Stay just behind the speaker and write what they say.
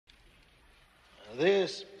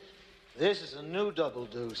This is a new double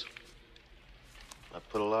deuce. I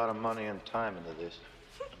put a lot of money and time into this.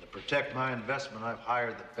 And to protect my investment, I've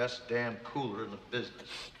hired the best damn cooler in the business.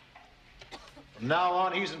 From now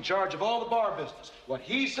on, he's in charge of all the bar business. What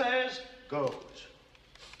he says goes.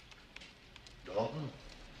 Dalton?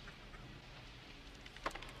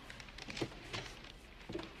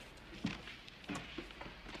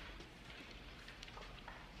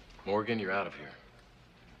 Morgan, you're out of here.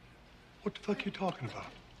 What the fuck you talking about?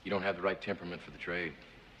 You don't have the right temperament for the trade.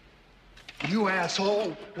 You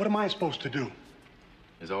asshole! What am I supposed to do?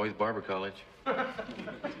 There's always barber college.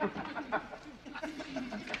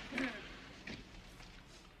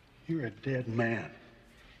 You're a dead man.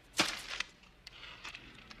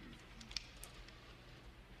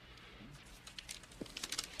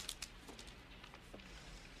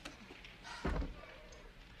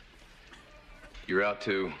 You're out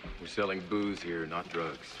too. We're selling booze here, not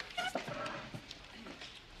drugs.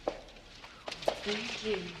 Thank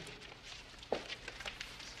you.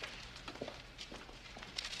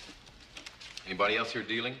 Anybody else here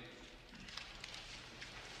dealing?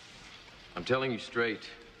 I'm telling you straight.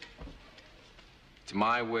 It's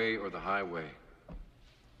my way or the highway.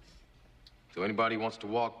 So anybody who wants to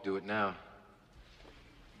walk, do it now.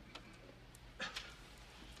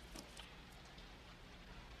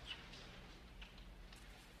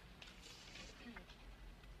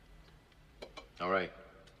 All right.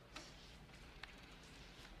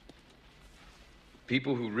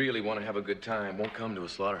 People who really want to have a good time won't come to a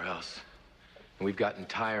slaughterhouse. And we've got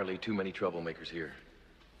entirely too many troublemakers here.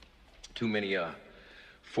 Too many,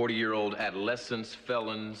 40-year-old adolescents,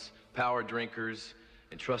 felons, power drinkers,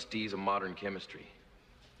 and trustees of modern chemistry.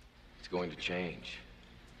 It's going to change.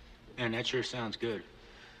 Man, that sure sounds good.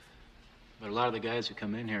 But a lot of the guys who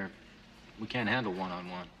come in here, we can't handle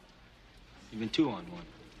one-on-one. Even two-on-one.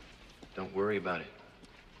 Don't worry about it.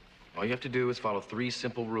 All you have to do is follow 3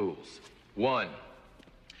 simple rules. 1,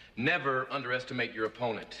 never underestimate your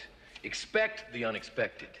opponent. Expect the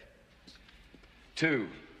unexpected. 2,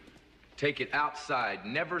 take it outside.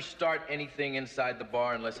 Never start anything inside the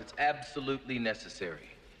bar unless it's absolutely necessary.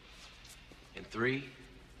 And 3,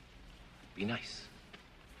 be nice.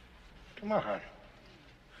 Come on.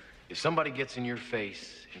 If somebody gets in your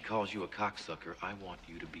face and calls you a cocksucker, I want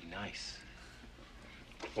you to be nice.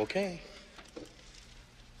 Okay.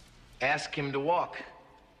 Ask him to walk,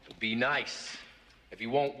 but be nice. If he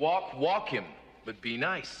won't walk, walk him, but be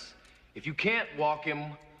nice. If you can't walk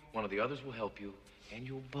him, one of the others will help you, and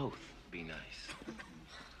you'll both be nice.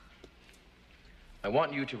 I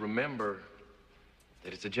want you to remember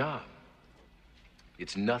that it's a job.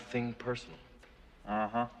 It's nothing personal.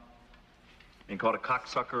 Uh-huh. Being called a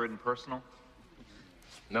cocksucker isn't personal?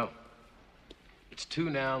 No. It's 2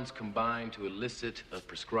 nouns combined to elicit a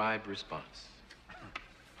prescribed response.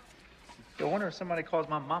 I wonder if somebody calls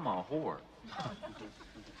my mama a whore.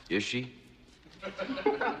 Is she?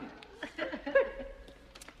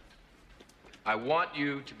 I want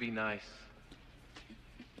you to be nice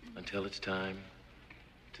until it's time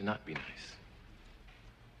to not be nice.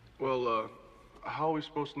 Well, how are we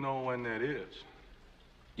supposed to know when that is?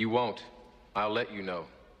 You won't. I'll let you know.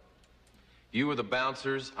 You are the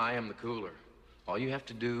bouncers, I am the cooler. All you have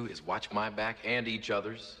to do is watch my back and each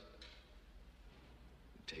other's.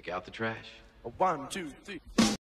 Take out the trash. 1, 2, 3.